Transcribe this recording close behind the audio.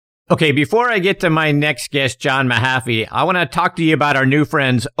Okay, before I get to my next guest, John Mahaffey, I want to talk to you about our new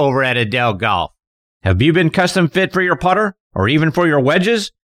friends over at Adele Golf. Have you been custom fit for your putter or even for your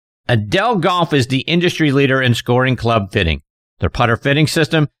wedges? Adele Golf is the industry leader in scoring club fitting. Their putter fitting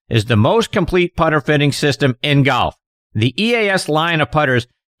system is the most complete putter fitting system in golf. The EAS line of putters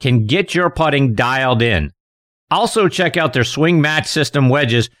can get your putting dialed in. Also, check out their swing match system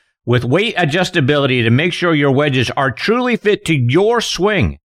wedges with weight adjustability to make sure your wedges are truly fit to your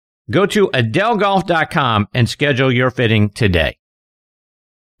swing. Go to adelegolf.com and schedule your fitting today.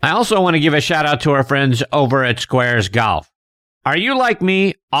 I also want to give a shout out to our friends over at Squares Golf. Are you like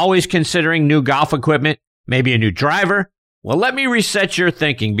me, always considering new golf equipment, maybe a new driver? Well, let me reset your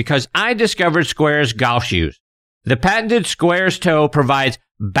thinking because I discovered Squares golf shoes. The patented Squares toe provides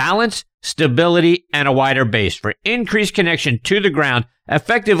balance, stability, and a wider base for increased connection to the ground,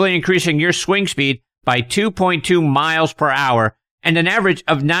 effectively increasing your swing speed by 2.2 miles per hour and an average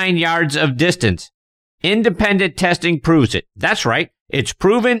of 9 yards of distance. Independent testing proves it. That's right. It's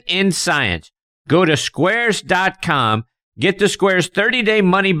proven in science. Go to squares.com, get the Squares 30-day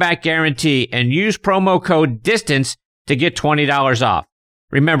money-back guarantee, and use promo code DISTANCE to get $20 off.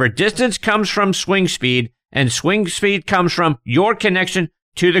 Remember, distance comes from swing speed, and swing speed comes from your connection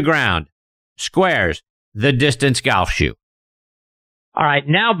to the ground. Squares, the distance golf shoe. All right,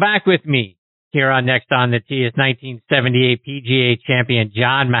 now back with me here on Next on the Tee is 1978 PGA champion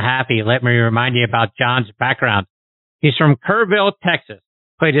John Mahaffey. Let me remind you about John's background. He's from Kerrville, Texas.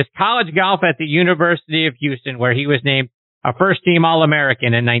 Played his college golf at the University of Houston, where he was named a first-team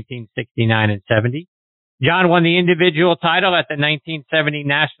All-American in 1969 and 70. John won the individual title at the 1970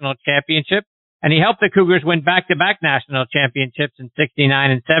 National Championship, and he helped the Cougars win back-to-back national championships in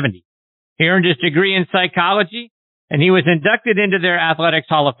 69 and 70. He earned his degree in psychology, and he was inducted into their Athletics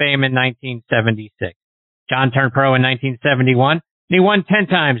Hall of Fame in 1976. John turned pro in 1971, and he won 10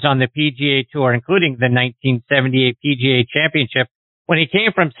 times on the PGA Tour, including the 1978 PGA Championship, when he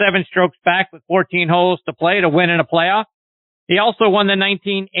came from 7 strokes back with 14 holes to play to win in a playoff. He also won the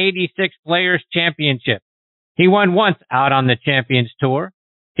 1986 Players Championship. He won once out on the Champions Tour.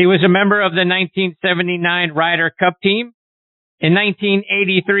 He was a member of the 1979 Ryder Cup team. In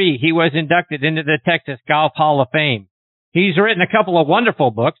 1983, he was inducted into the Texas Golf Hall of Fame. He's written a couple of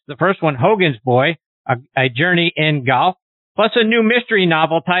wonderful books. The first one, Hogan's Boy, a Journey in Golf, plus a new mystery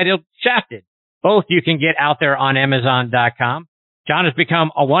novel titled Shafted. Both you can get out there on Amazon.com. John has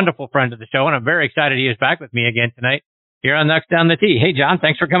become a wonderful friend of the show, and I'm very excited he is back with me again tonight here on Next on the Tee. Hey, John,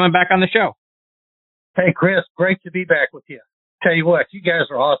 thanks for coming back on the show. Hey, Chris, great to be back with you. Tell you what, you guys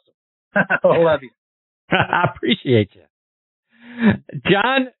are awesome. I love you. I appreciate you.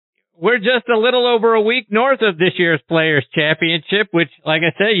 John, we're just a little over a week north of this year's Players Championship, which, like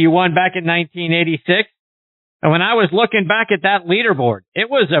I say, you won back in 1986. And when I was looking back at that leaderboard, it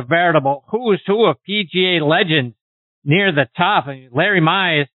was a veritable who's who of PGA legends near the top. I mean, Larry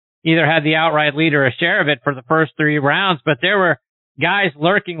Mize either had the outright lead or a share of it for the first 3 rounds, but there were guys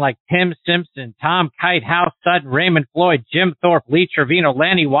lurking like Tim Simpson, Tom Kite, Hal Sutton, Raymond Floyd, Jim Thorpe, Lee Trevino,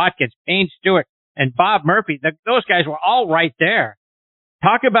 Lanny Watkins, Payne Stewart, and Bob Murphy. Those guys were all right there.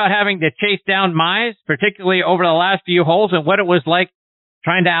 Talk about having to chase down Mize, particularly over the last few holes, and what it was like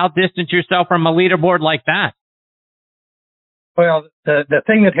trying to outdistance yourself from a leaderboard like that. Well, the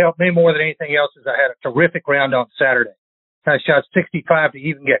thing that helped me more than anything else is I had a terrific round on Saturday. I shot 65 to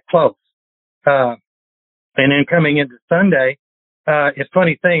even get close. And then coming into Sunday, it's a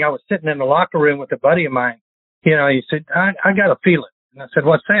funny thing. I was sitting in the locker room with a buddy of mine. You know, he said, I got a feeling. And I said,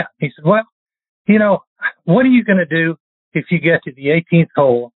 what's that? He said, well, you know, what are you going to do if you get to the 18th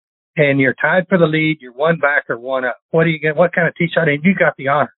hole and you're tied for the lead, you're 1 back or 1 up? What kind of tee shot? And you got the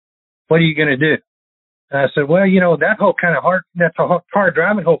honor. What are you going to do? And I said, well, you know, that hole kind of hard. That's a hard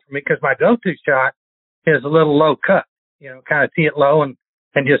driving hole for me because my go-to shot is a little low cut. You know, kind of tee it low and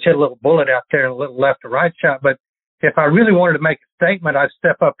just hit a little bullet out there and a little left to right shot. But if I really wanted to make a statement, I'd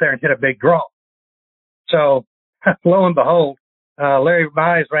step up there and hit a big draw. So lo and behold, Larry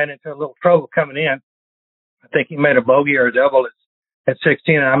Mize ran into a little trouble coming in. I think he made a bogey or a double at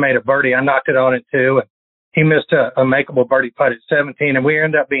 16, and I made a birdie. I knocked it on at 2, and he missed a makeable birdie putt at 17, and we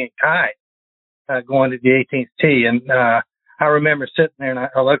ended up being tied going to the 18th tee. And I remember sitting there, and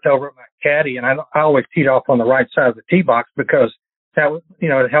I looked over at my caddy, and I always teed off on the right side of the tee box because that was, you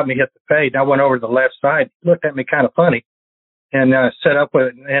know, it helped me hit the fade. And I went over to the left side, looked at me kind of funny, and set up with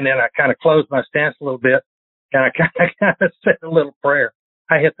it. And then I kind of closed my stance a little bit, and I kind of said a little prayer.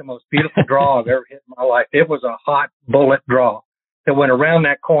 I hit the most beautiful draw I've ever hit in my life. It was a hot bullet draw that went around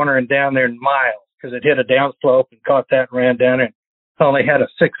that corner and down there in miles because it hit a downslope and caught that and ran down and only had a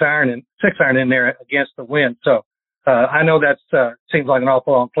 6 iron in there against the wind. So I know that's seems like an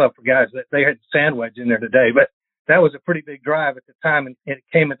awful long club for guys that they had sand wedge in there today, but that was a pretty big drive at the time, and it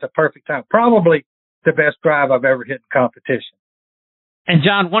came at the perfect time. Probably the best drive I've ever hit in competition. And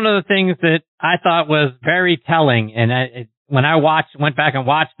John, one of the things that I thought was very telling, and when I went back and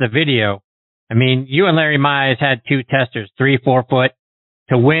watched the video, I mean, you and Larry Mize had two testers, 3-4 foot,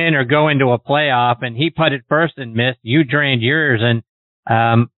 to win or go into a playoff, and he putted first and missed. You drained yours, and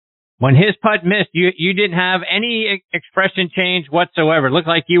when his putt missed, you didn't have any expression change whatsoever. It looked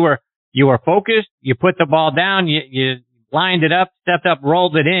like you were focused. You put the ball down. You lined it up, stepped up,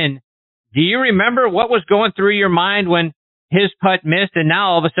 rolled it in. Do you remember what was going through your mind when his putt missed, and now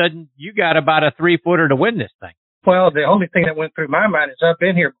all of a sudden you got about a 3-footer to win this thing? Well, the only thing that went through my mind is I've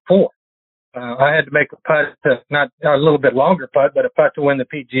been here before. I had to make a putt, not a little bit longer putt, but a putt to win the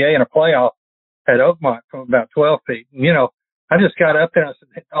PGA in a playoff at Oakmont from about 12 feet. And, I just got up there and I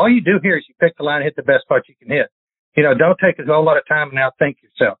said, all you do here is you pick the line and hit the best putt you can hit. Don't take a whole lot of time and outthink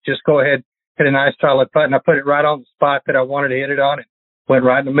yourself. Just go ahead, hit a nice solid putt. And I put it right on the spot that I wanted to hit it on and went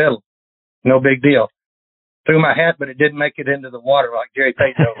right in the middle. No big deal. Threw my hat, but it didn't make it into the water like Jerry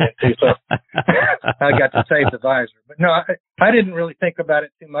Payton dove into, so I got to save the visor. But no, I didn't really think about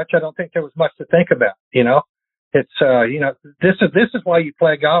it too much. I don't think there was much to think about. It's this is why you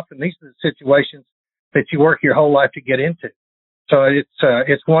play golf, and these are the situations that you work your whole life to get into. So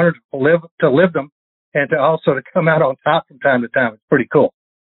it's wonderful to live them, and to also to come out on top from time to time. It's pretty cool.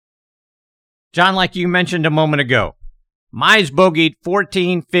 John, like you mentioned a moment ago, Mize bogeyed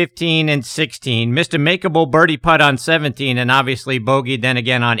 14, 15, and 16, missed a makeable birdie putt on 17, and obviously bogeyed then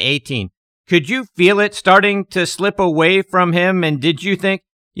again on 18. Could you feel it starting to slip away from him? And did you think,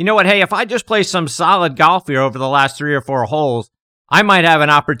 you know what, hey, if I just play some solid golf here over the last 3 or 4 holes, I might have an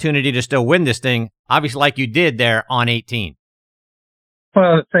opportunity to still win this thing, obviously like you did there on 18?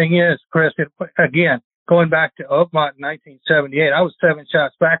 Well, the thing is, Chris, again, going back to Oakmont in 1978, I was 7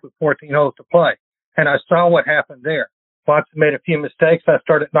 shots back with 14 holes to play, and I saw what happened there. Watson made a few mistakes. I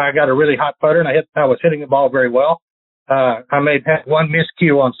got a really hot putter, and I was hitting the had one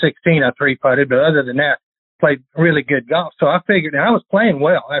miscue on 16. I 3-putted, but other than that, played really good golf. So I figured, and I was playing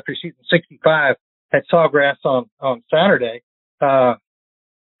well after shooting 65 at Sawgrass on Saturday. I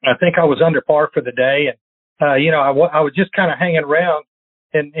think I was under par for the day, and I was just kind of hanging around,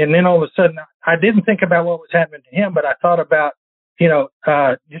 and then all of a sudden, I didn't think about what was happening to him, but I thought about,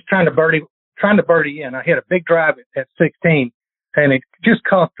 just trying to birdie in. I hit a big drive at 16, and it just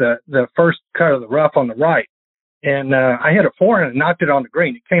caught the first cut of the rough on the right. And I hit a 4 and knocked it on the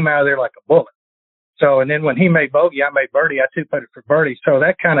green. It came out of there like a bullet. So, and then when he made bogey, I made birdie. I 2-putted for birdie. So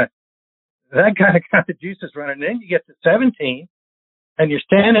that kind of got the juices running. And then you get to 17, and you're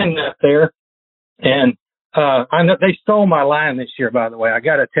standing up there, and I know they stole my line this year, by the way. I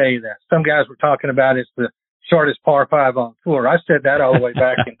got to tell you that. Some guys were talking about it's the shortest par 5 on tour. I said that all the way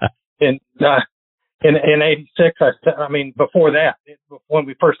back in 86. Before that, when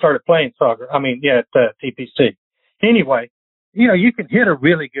we first started playing soccer, at TPC. Anyway, you can hit a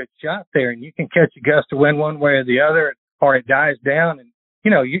really good shot there, and you can catch a gust of wind one way or the other, or it dies down, and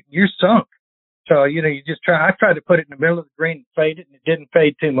you're sunk. So you just try. I tried to put it in the middle of the green and fade it, and it didn't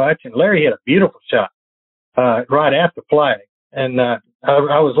fade too much. And Larry hit a beautiful shot right at the flag, and I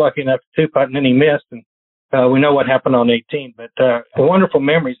was lucky enough to 2-putt, and then he missed, and we know what happened on 18. But wonderful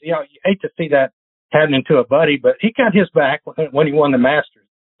memories. You hate to see that happening to a buddy, but he got his back when he won the Masters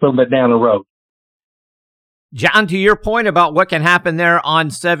a little bit down the road. John, to your point about what can happen there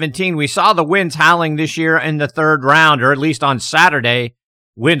on 17, we saw the winds howling this year in the 3rd round, or at least on Saturday,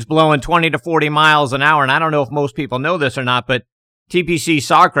 winds blowing 20 to 40 miles an hour. And I don't know if most people know this or not, but TPC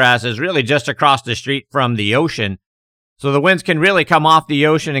Sawgrass is really just across the street from the ocean. So the winds can really come off the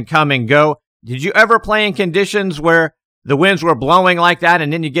ocean and come and go. Did you ever play in conditions where the winds were blowing like that,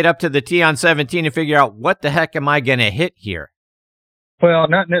 and then you get up to the tee on 17 and figure out, what the heck am I going to hit here? Well,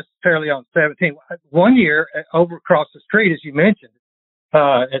 not necessarily on 17. One year over across the street, as you mentioned,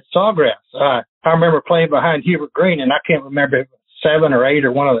 at Sawgrass, I remember playing behind Hubert Green, and I can't remember if it was 7 or 8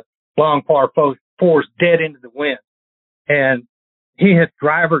 or one of the long par 4s dead into the wind. And he hit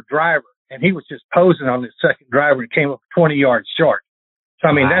driver, and he was just posing on his second driver and came up 20 yards short. So,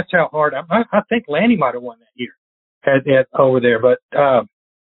 wow. That's how hard. I think Lanny might have won that year at over there. But,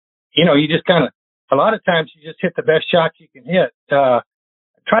 you just kind of, a lot of times you just hit the best shot you can hit.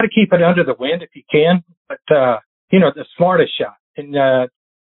 Try to keep it under the wind if you can, but the smartest shot. And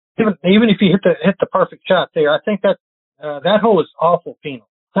even if you hit the perfect shot there, I think that hole is awful penal.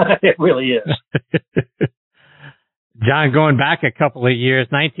 It really is. John, going back a couple of years,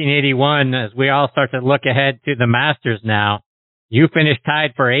 1981, as we all start to look ahead to the Masters now, You finished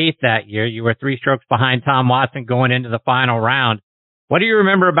tied for 8th that year. You were 3 strokes behind Tom Watson going into the final round. What do you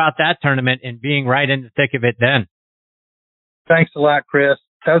remember about that tournament and being right in the thick of it then? Thanks a lot, Chris.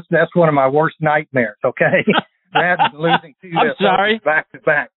 That's one of my worst nightmares, okay? That and losing 2 back to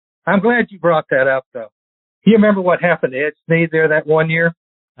back. I'm glad you brought that up, though. You remember what happened to Ed Snead there that one year?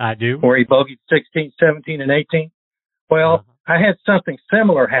 I do. Where he bogeyed 16, 17, and 18? Well, I had something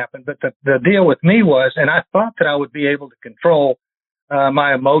similar happen, but the deal with me was, and I thought that I would be able to control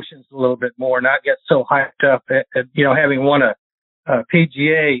my emotions a little bit more, not get so hyped up at having won a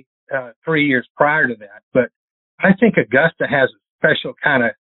PGA 3 years prior to that. But I think Augusta has a special kind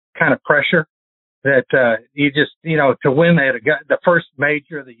of pressure that you just, to win the first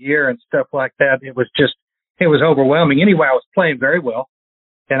major of the year and stuff like that, it was overwhelming. Anyway, I was playing very well,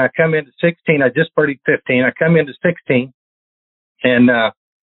 and I come into 16. I just birdied 15. I come into 16, and I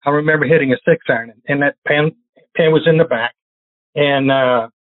remember hitting a 6-iron, and that pin was in the back, and I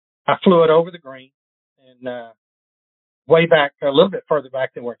flew it over the green and way back, a little bit further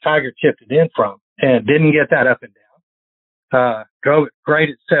back than where Tiger chipped it in from, and didn't get that up and down. Drove it great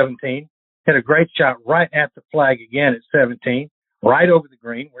at 17. Hit a great shot right at the flag again at 17, right over the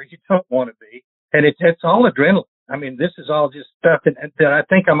green where you don't want to be. And it's all adrenaline. I mean, this is all just stuff that I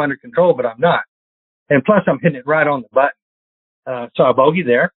think I'm under control, but I'm not. And plus, I'm hitting it right on the button. So I bogey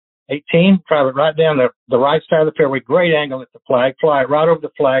there, 18, drive it right down the right side of the fairway, great angle at the flag, fly it right over the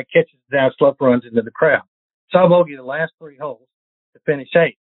flag, catches it down, slope runs into the crowd. So I bogey the last 3 holes to finish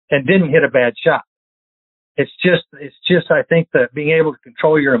 8th and didn't hit a bad shot. It's just, I think that being able to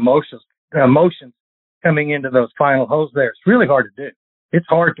control your emotions coming into those final holes there, it's really hard to do. It's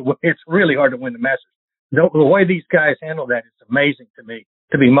really hard to win the Masters. The way these guys handle that is amazing to me.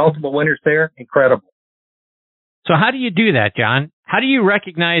 To be multiple winners there, incredible. So how do you do that, John? How do you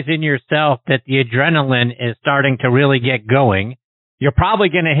recognize in yourself that the adrenaline is starting to really get going? You're probably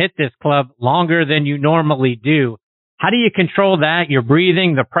going to hit this club longer than you normally do. How do you control that? Your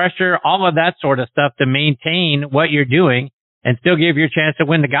breathing, the pressure, all of that sort of stuff to maintain what you're doing and still give you a chance to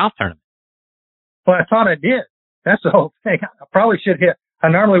win the golf tournament? Well, I thought I did. That's the whole thing. I probably should hit. I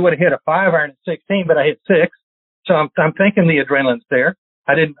normally would have hit a 5-iron at 16, but I hit 6. So I'm thinking the adrenaline's there.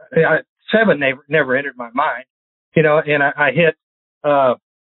 7 never entered my mind, and I hit a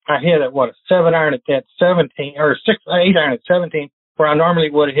 7-iron at that 17 or 8-iron at 17, where I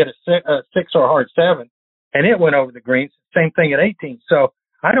normally would have hit a 6 or a hard 7, and it went over the greens. Same thing at 18. So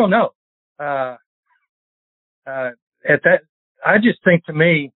I don't know. At that, I just think to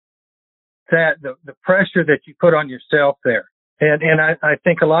me that the pressure that you put on yourself there, and I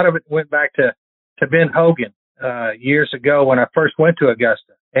think a lot of it went back to Ben Hogan years ago when I first went to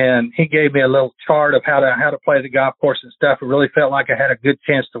Augusta, and he gave me a little chart of how to play the golf course and stuff. It really felt like I had a good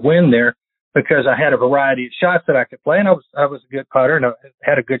chance to win there because I had a variety of shots that I could play, and I was a good putter and I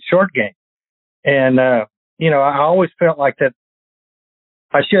had a good short game. And I always felt like that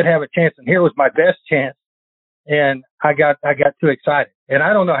I should have a chance, and here was my best chance. And I got too excited, and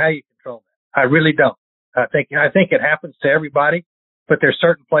I don't know how you control that. I really don't. I think it happens to everybody, but there's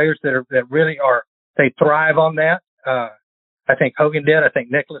certain players that really they thrive on that. I think Hogan did. I think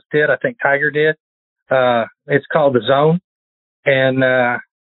Nicklaus did. I think Tiger did. It's called the zone, and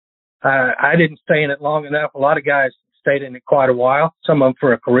I didn't stay in it long enough. A lot of guys stayed in it quite a while. Some of them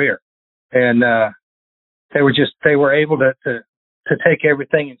for a career, and they were able to take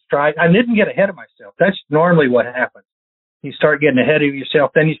everything in stride. I didn't get ahead of myself. That's normally what happens. You start getting ahead of yourself,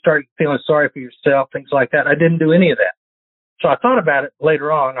 then you start feeling sorry for yourself, things like that. I didn't do any of that. So I thought about it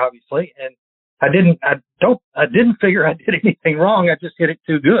later on, obviously, and I didn't figure I did anything wrong. I just hit it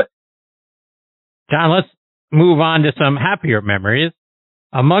too good. John, let's move on to some happier memories.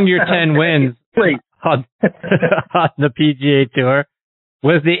 Among your 10 wins on the PGA Tour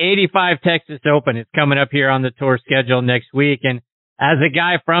was the 85 Texas Open. It's coming up here on the tour schedule next week. And as a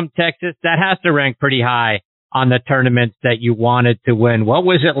guy from Texas, that has to rank pretty high on the tournaments that you wanted to win. What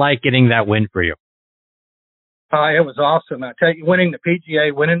was it like getting that win for you? It was awesome. I tell you, winning the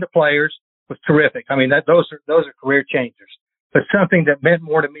PGA, winning the Players was terrific. I mean, those are career changers. But something that meant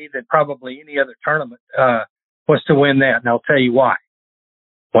more to me than probably any other tournament was to win that. And I'll tell you why.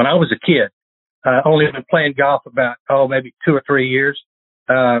 When I was a kid, only been playing golf about, maybe 2 or 3 years.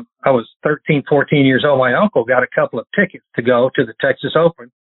 I was 13, 14 years old. My uncle got a couple of tickets to go to the Texas Open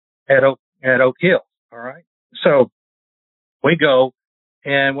at Oak Hill. All right. So we go,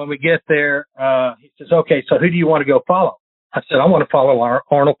 and when we get there, he says, okay, so who do you want to go follow? I said, I want to follow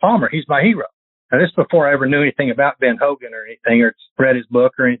Arnold Palmer. He's my hero. Now, this is before I ever knew anything about Ben Hogan or anything, or read his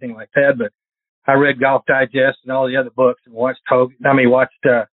book or anything like that. But I read Golf Digest and all the other books and watched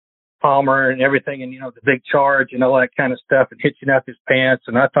Palmer and everything, and, the big charge and all that kind of stuff, and hitching up his pants.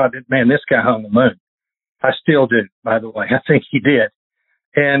 And I thought, man, this guy hung the moon. I still do, by the way. I think he did.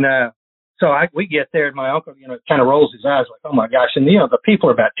 And, so we get there, and my uncle, kind of rolls his eyes like, oh my gosh. And, the people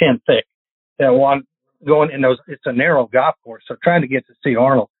are about 10 thick. Going in those, it's a narrow golf course. So trying to get to see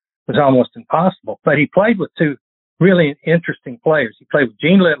Arnold was almost impossible. But he played with two really interesting players. He played with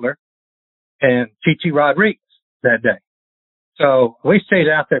Gene Littler and Chichi Rodriguez that day. So we stayed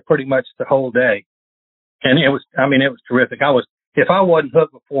out there pretty much the whole day. And it was terrific. If I wasn't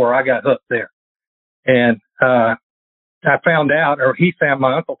hooked before, I got hooked there. And, my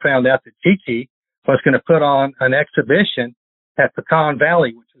uncle found out that Chichi was going to put on an exhibition at Pecan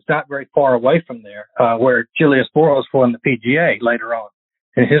Valley, which was not very far away from there, where Julius Boros won the PGA later on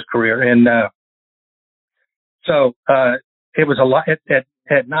in his career. And, it was a lot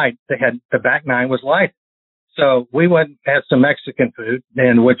at night. They had the back nine was lighted. So we went and had some Mexican food,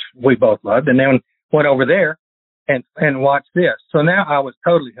 and which we both loved, and then went over there and watched this. So now I was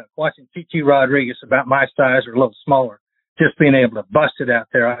totally hooked. Watching Chichi Rodriguez, about my size or a little smaller, just being able to bust it out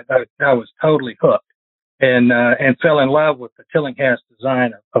there, I was totally hooked, and fell in love with the Tillinghast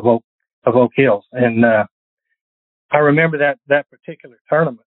design of Oak Hills. And I remember that particular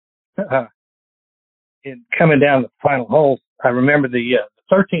tournament. In coming down the final holes, I remember the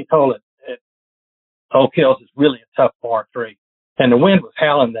 13th hole at Oak Hills is really a tough par 3. And the wind was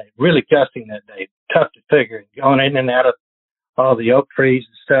howling that, really gusting that day. Tough to figure, going in and out of all the oak trees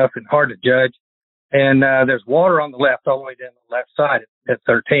and stuff, and hard to judge. And there's water on the left, all the way down the left side at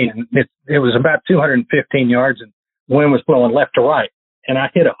 13. And it was about 215 yards, and the wind was blowing left to right. And I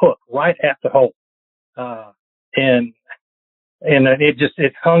hit a hook right at the hole. And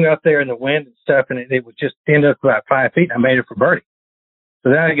it hung up there in the wind and stuff, and it was just ended up about 5 feet, and I made it for birdie. So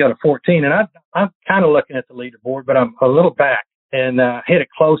then I go to 14, and I'm kind of looking at the leaderboard, but I'm a little back, and hit it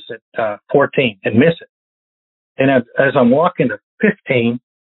close at 14 and miss it. And as I'm walking to 15,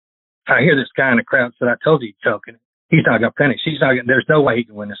 I hear this guy in the crowd said, I told you he's choking. He's not going to finish. There's no way he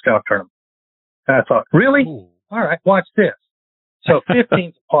can win this golf tournament. And I thought, really? Ooh. All right, watch this. So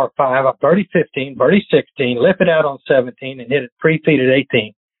 15's a par 5. I birdie 15, birdie 16, lip it out on 17, and hit it 3 feet at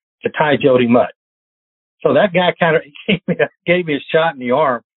 18 to tie Jody Mudd. So that guy kind of gave me a shot in the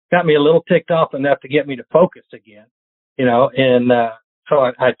arm, got me a little ticked off enough to get me to focus again, and so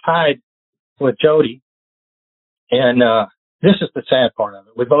I tied with Jody. And this is the sad part of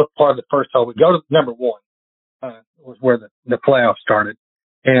it. We both parred the first hole. We go to number 1, was where the playoff started.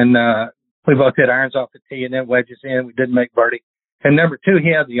 And we both hit irons off the tee and then wedges in. We didn't make birdie. And number 2,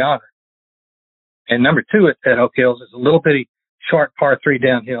 he had the honor. And number 2 at Oak Hills is a little bitty short par 3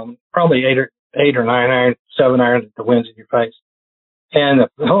 downhill, probably 8 or 9 iron, 7 iron if the wind's in your face. And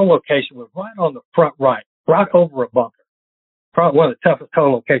the whole location was right on the front right over a bunker. Probably one of the toughest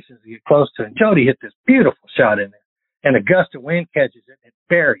hole locations to get close to. And Jody hit this beautiful shot in there. And a gust of wind catches it and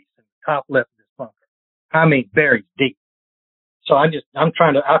buries in the top left of this bunker. I mean, buries deep. So I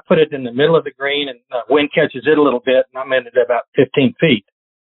put it in the middle of the green, and wind catches it a little bit, and I'm in it about 15 feet.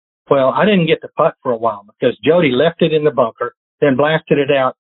 Well, I didn't get the putt for a while because Jody left it in the bunker, then blasted it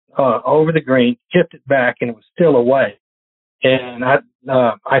out over the green, tipped it back, and it was still away. And I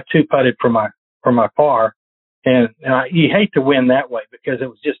 2-putted for my par, and you hate to win that way because it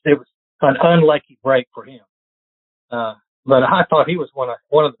was an unlucky break for him. But I thought he was one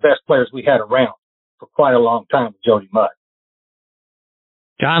of the best players we had around for quite a long time with Jody Mudd.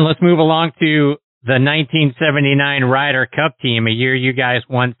 John, let's move along to the 1979 Ryder Cup team, a year you guys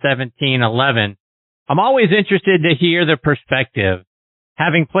won 17-11. I'm always interested to hear the perspective.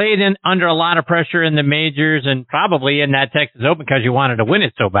 Having played under a lot of pressure in the majors and probably in that Texas Open because you wanted to win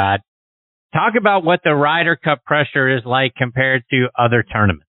it so bad, talk about what the Ryder Cup pressure is like compared to other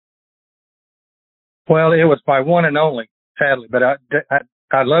tournaments. Well, it was my one and only, sadly, but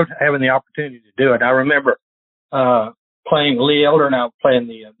I loved having the opportunity to do it. I remember playing Lee Elder and I were playing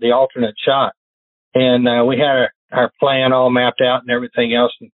the alternate shot, and we had our plan all mapped out and everything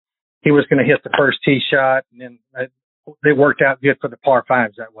else, and he was going to hit the first tee shot, and then it worked out good for the par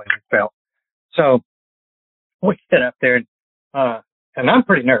 5s that way, it felt. So we get up there, and I'm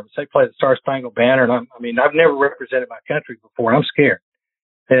pretty nervous. They play the Star Spangled Banner, and I've never represented my country before. I'm scared.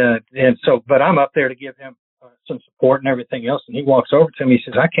 But I'm up there to give him some support and everything else. And he walks over to me. He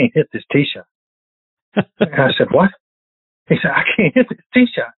says, I can't hit this tee shot. And I said, what? He said, I can't hit this tee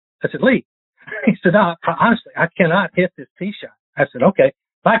shot. I said, Lee. He said, no, honestly, I cannot hit this tee shot. I said, okay.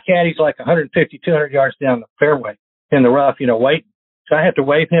 My caddy's like 150, 200 yards down the fairway in the rough, waiting. So I had to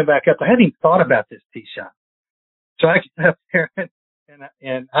wave him back up. I hadn't even thought about this tee shot. So I get up there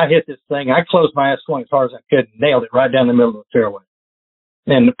and I hit this thing. I closed my swing as hard as I could and nailed it right down the middle of the fairway.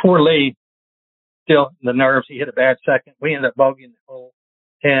 and the poor Lee, still the nerves. He hit a bad second. We ended up bogeying the hole,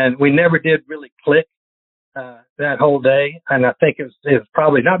 and we never did really click that whole day. And I think it was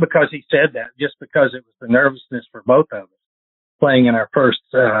probably not because he said that, just because it was the nervousness for both of us playing in our first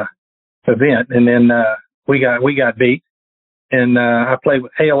event. And then we got beat, and I played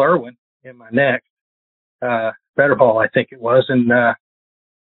with Hale Irwin in my next better ball, I think it was, and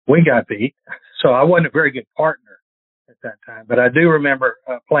we got beat. So I wasn't a very good partner at that time, but I do remember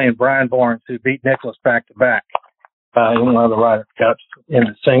playing Brian Barnes, who beat Nicholas back to back in one of the Ryder Cups in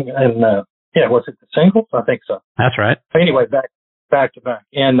the was it the singles? I think so. That's right. Anyway, back to back,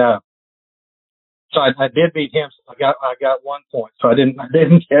 and so I did beat him. So I got 1 point. So I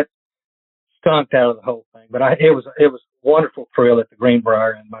didn't get skunked out of the whole thing, but it was a wonderful thrill at the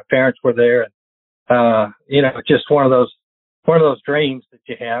Greenbrier, and my parents were there, and just one of those dreams that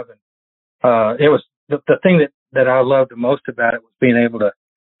you have, and it was the thing that I loved the most about it was being able to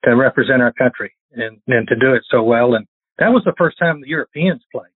represent our country and to do it so well. And that was the first time the Europeans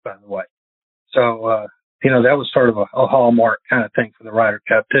played, by the way. So, that was sort of a hallmark kind of thing for the Ryder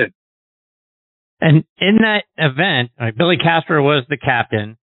Cup too. And in that event, Billy Casper was the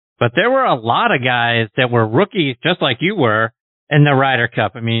captain, but there were a lot of guys that were rookies, just like you were, in the Ryder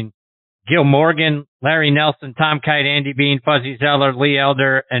Cup. I mean, Gil Morgan, Larry Nelson, Tom Kite, Andy Bean, Fuzzy Zeller, Lee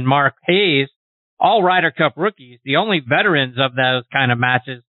Elder, and Mark Hayes, all Ryder Cup rookies. The only veterans of those kind of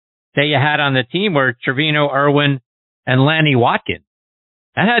matches that you had on the team were Trevino, Irwin, and Lanny Watkins.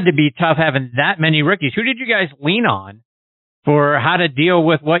 That had to be tough having that many rookies. Who did you guys lean on for how to deal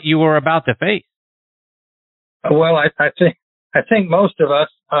with what you were about to face? Well, I think most of us,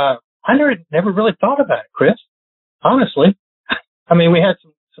 I never really thought about it, Chris, honestly. I mean, we had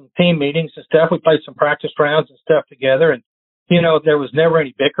some team meetings and stuff. We played some practice rounds and stuff together, and, there was never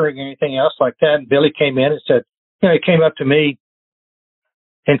any bickering or anything else like that. And Billy came in and said, he came up to me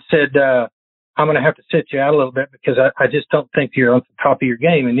and said, I'm going to have to sit you out a little bit because I just don't think you're on the top of your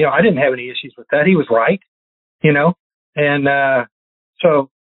game. And, I didn't have any issues with that. He was right, and so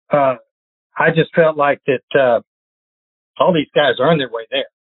I just felt like that all these guys earned their way there,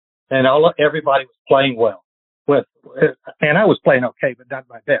 and everybody was playing well. And I was playing okay, but not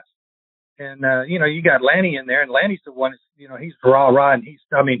my best. And, you got Lanny in there, and Lanny's the one, he's rah-rah, and he's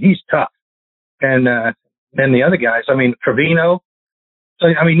tough. And then the other guys, Trevino. So,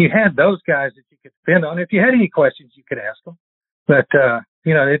 you had those guys that you could depend on. If you had any questions, you could ask them. But, I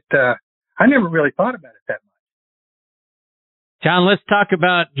never really thought about it that much. John, let's talk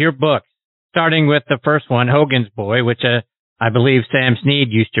about your books, starting with the first one, Hogan's Boy, which I believe Sam Snead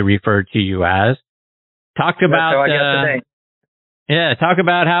used to refer to you as. Talk about, so I got the name. Yeah, talk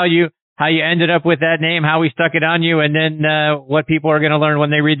about how you ended up with that name, how we stuck it on you, and then what people are going to learn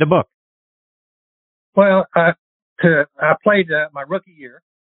when they read the book. Well, I played my rookie year.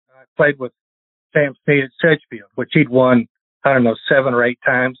 I played with Sam Snead at Sedgefield, which he'd won, 7 or 8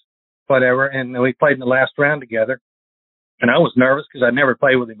 times, whatever. And we played in the last round together. And I was nervous because I'd never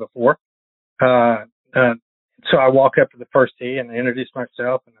played with him before. So I walk up to the first tee and I introduced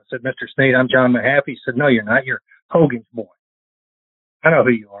myself. And I said, Mr. Snead, I'm John Mahaffey. He said, no, you're not. You're Hogan's boy. I know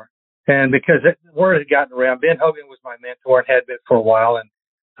who you are. And because the word had gotten around, Ben Hogan was my mentor and had been for a while.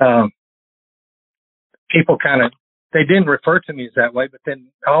 And people they didn't refer to me as that way, but then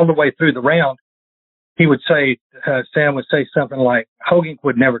all the way through the round, he would say, Sam would say something like, Hogan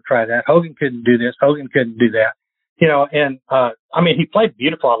would never try that. Hogan couldn't do this. Hogan couldn't do that. And he played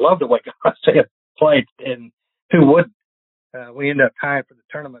beautiful. I love the way Garcia played, and who wouldn't? We ended up tying for the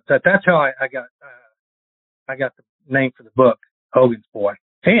tournament. That's how I got the name for the book, Hogan's Boy.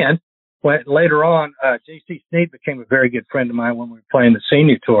 And later on, J.C. Snead became a very good friend of mine when we were playing the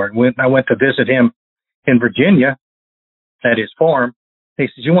senior tour. And I went to visit him in Virginia at his farm. He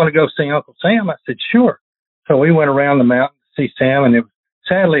said, you want to go see Uncle Sam? I said, sure. So we went around the mountain to see Sam, and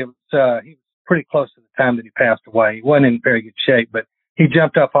sadly, he was pretty close to the time that he passed away. He wasn't in very good shape, but he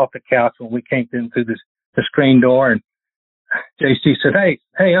jumped up off the couch when we came in through the screen door, and JC said,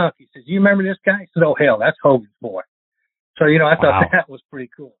 hey, Unc, he says, you remember this guy? He said, oh, hell, that's Hogan's boy. So, I thought that was pretty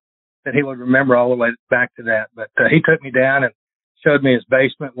cool that he would remember all the way back to that. But he took me down and showed me his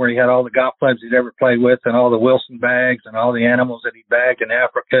basement where he had all the golf clubs he'd ever played with and all the Wilson bags and all the animals that he bagged in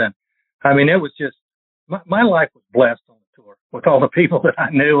Africa. And it was just, my life was blessed on the tour with all the people that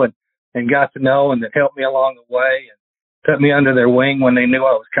I knew and got to know and that helped me along the way and took me under their wing when they knew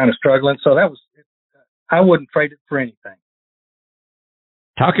I was kind of struggling. So I wouldn't trade it for anything.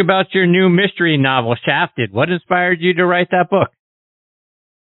 Talk about your new mystery novel, Shafted. What inspired you to write that book?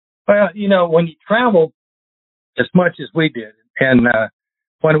 Well, when you travel as much as we did, and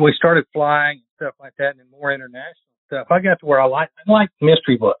when we started flying and stuff like that, and more international stuff. I got to where I like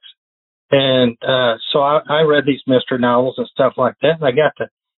mystery books. And so I read these mystery novels and stuff like that. And I got to,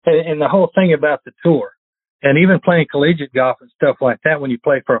 and the whole thing about the tour and even playing collegiate golf and stuff like that, when you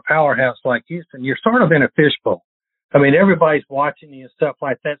play for a powerhouse like Houston, you're sort of in a fishbowl. I mean, everybody's watching you and stuff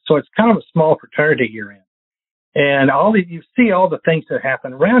like that. So it's kind of a small fraternity you're in. And you see all the things that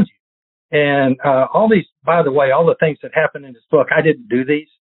happen around you. And all these, by the way, all the things that happen in this book, I didn't do these.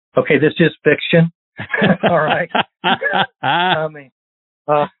 Okay, this is fiction. All right. I mean,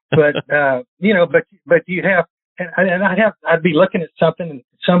 but you have, and I'd be looking at something and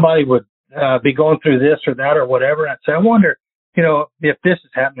somebody would be going through this or that or whatever. And I'd say, I wonder, if this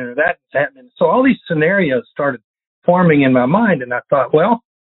is happening or that is happening. So all these scenarios started forming in my mind. And I thought, well,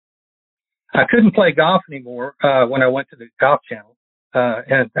 I couldn't play golf anymore when I went to the Golf Channel.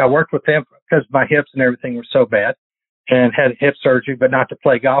 And I worked with them because my hips and everything were so bad and had hip surgery, but not to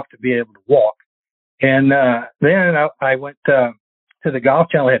play golf, to be able to walk. And then I went to the Golf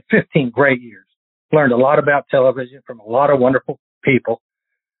Channel. I had 15 great years. Learned a lot about television from a lot of wonderful people.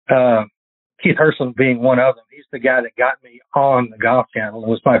 Keith Hirschland being one of them. He's the guy that got me on the Golf Channel and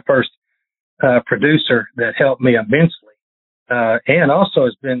was my first producer that helped me immensely. And also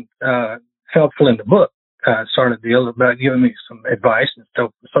has been helpful in the book, sort of deal about giving me some advice and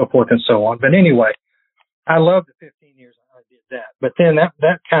so forth and so on. But anyway, I loved the 15 years I did that. But then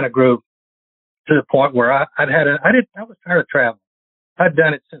that kind of grew to the point where I was tired of traveling. I'd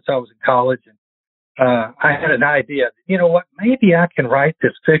done it since I was in college, and I had an idea. You know what? Maybe I can write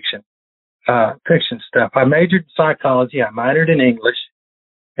this fiction stuff. I majored in psychology. I minored in English,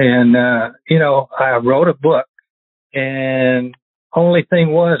 and I wrote a book. And only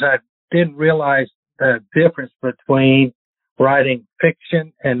thing was, I didn't realize the difference between writing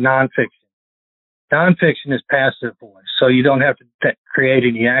fiction and nonfiction. Nonfiction is passive voice, so you don't have to create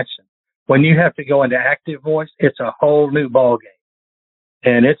any action. When you have to go into active voice, it's a whole new ballgame.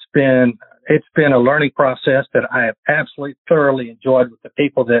 And it's been a learning process that I have absolutely thoroughly enjoyed with the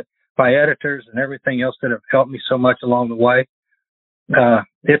people that my editors and everything else that have helped me so much along the way.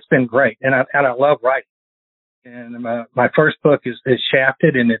 It's been great, and I love writing. And my first book is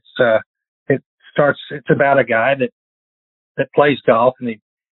Shafted, and it's about a guy that plays golf, and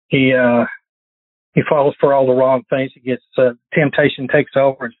he falls for all the wrong things. He gets temptation takes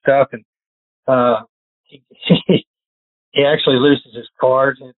over and stuff, and he actually loses his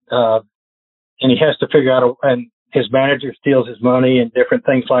cards, and he has to figure out, and his manager steals his money and different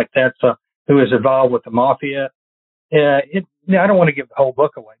things like that. So, who is involved with the mafia? I don't want to give the whole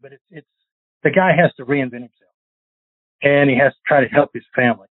book away, but it's the guy has to reinvent himself, and he has to try to help his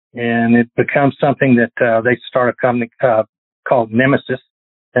family, and it becomes something that they start a company called Nemesis,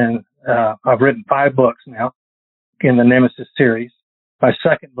 and I've written 5 books now in the Nemesis series. My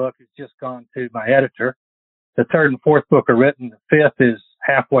second book has just gone to my editor. The third and fourth book are written. The fifth is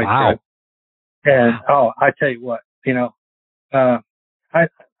halfway through. And, I tell you what,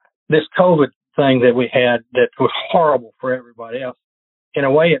 this COVID thing that we had that was horrible for everybody else, in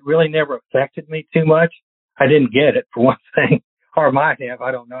a way, it really never affected me too much. I didn't get it, for one thing, or might have.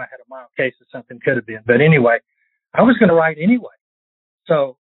 I don't know. I had a mild case of something, could have been. But anyway, I was going to write anyway.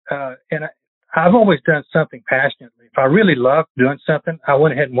 So, and I've always done something passionately. If I really loved doing something, I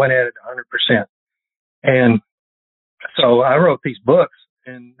went ahead and went at it 100%. And so I wrote these books,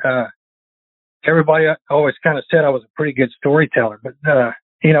 and everybody always kind of said I was a pretty good storyteller. But,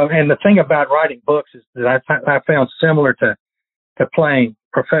 and the thing about writing books is that I found similar to playing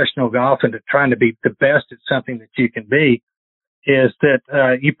professional golf and to trying to be the best at something that you can be, is that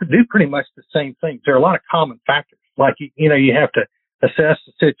you do pretty much the same things. There are a lot of common factors. Like, you have to assess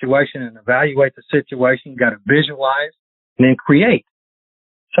the situation and evaluate the situation. You got to visualize and then create.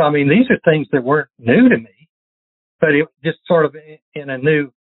 So, I mean, these are things that weren't new to me, but it just sort of in a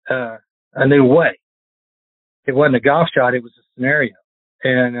new way. It wasn't a golf shot. It was a scenario.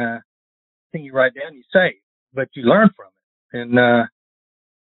 And, thing you write down, you say, but you learn from it. And,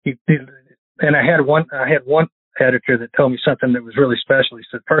 and I had one editor that told me something that was really special. He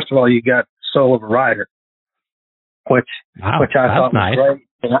said, first of all, you got the soul of a Ryder, which I thought was great.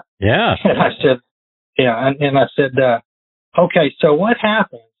 And and I said, and I said, okay, so what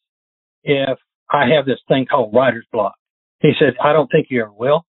happens if I have this thing called writer's block? He said, I don't think you ever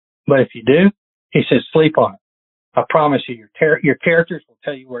will, but if you do, he said, sleep on it. I promise you, your characters will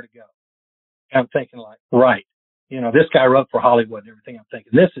tell you where to go. And I'm thinking like, right. This guy wrote for Hollywood and everything. I'm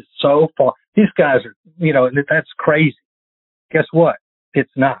thinking, this is so far. These guys are, that's crazy. Guess what?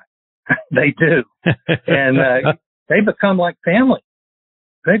 It's not. They do. And they become like family.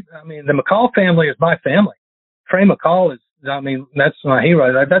 The McCall family is my family. Trey McCall is, that's my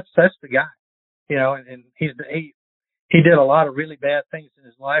hero. That's the guy, and he did a lot of really bad things in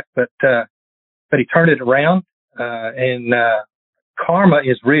his life, but he turned it around. And karma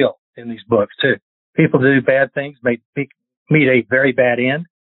is real in these books too. People who do bad things meet a very bad end,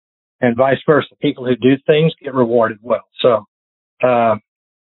 and vice versa. People who do things get rewarded well. So,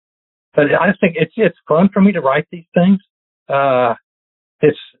 but I think it's fun for me to write these things.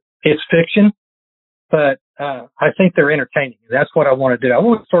 It's fiction, but I think they're entertaining. That's what I want to do. I've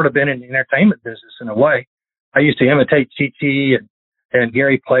always sort of been in the entertainment business in a way. I used to imitate Chi-Chi and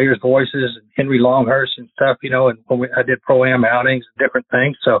Gary Player's voices and Henry Longhurst and stuff, you know, and when I did pro-am outings and different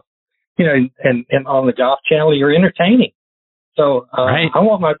things. So, you know, and on the Golf Channel, you're entertaining. So, right. I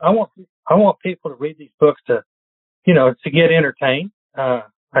want people to read these books to get entertained.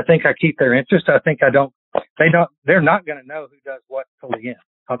 I think I keep their interest. I think they're not going to know who does what till the end.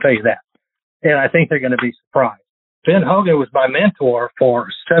 I'll tell you that. And I think they're going to be surprised. Ben Hogan was my mentor for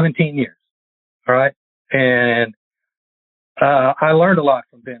 17 years. All right. And, I learned a lot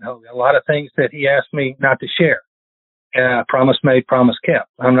from Ben Hogan, a lot of things that he asked me not to share. Promise made, promise kept.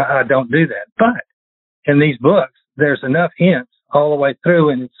 I don't do that. But in these books, there's enough hints all the way through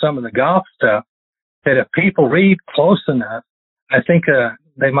in some of the golf stuff that if people read close enough, I think,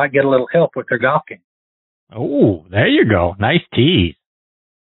 they might get a little help with their golf game. Oh, there you go. Nice tease.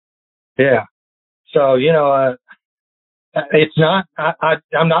 Yeah. So, it's not,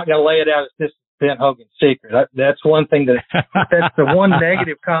 I'm not going to lay it out as this is Ben Hogan's secret. That's one thing that's the one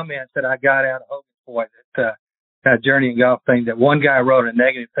negative comment that I got out of Hogan's Boy, that Journey in Golf thing, that one guy wrote a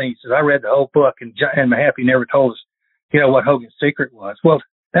negative thing. He says, I read the whole book and Mahaffey never told us, what Hogan's secret was. Well,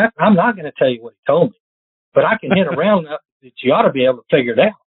 I'm not going to tell you what he told me, but I can hint around enough that you ought to be able to figure it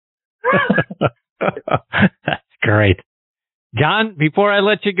out. That's great. John, before I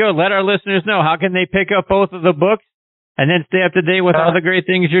let you go, let our listeners know, how can they pick up both of the books and then stay up to date with all the great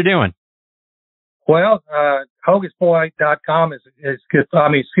things you're doing? Well, hogansboy.com is good.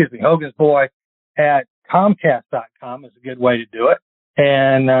 Hogansboy at Comcast.com is a good way to do it.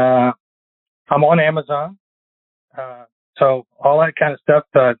 And, I'm on Amazon. So all that kind of stuff,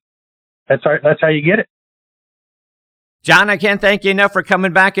 that's how you get it. John, I can't thank you enough for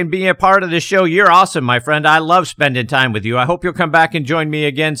coming back and being a part of the show. You're awesome, my friend. I love spending time with you. I hope you'll come back and join me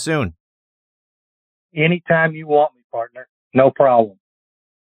again soon. Anytime you want me, partner. No problem.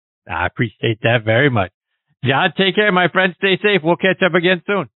 I appreciate that very much. John, take care, my friend. Stay safe. We'll catch up again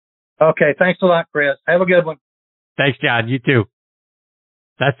soon. Okay. Thanks a lot, Chris. Have a good one. Thanks, John. You too.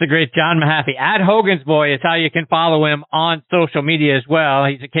 That's the great John Mahaffey. At Hogan's Boy is how you can follow him on social media as well.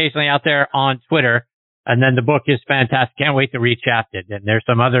 He's occasionally out there on Twitter. And then the book is fantastic. Can't wait to read it. And there's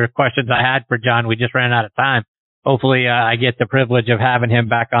some other questions I had for John. We just ran out of time. Hopefully, I get the privilege of having him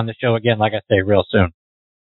back on the show again, like I say, real soon.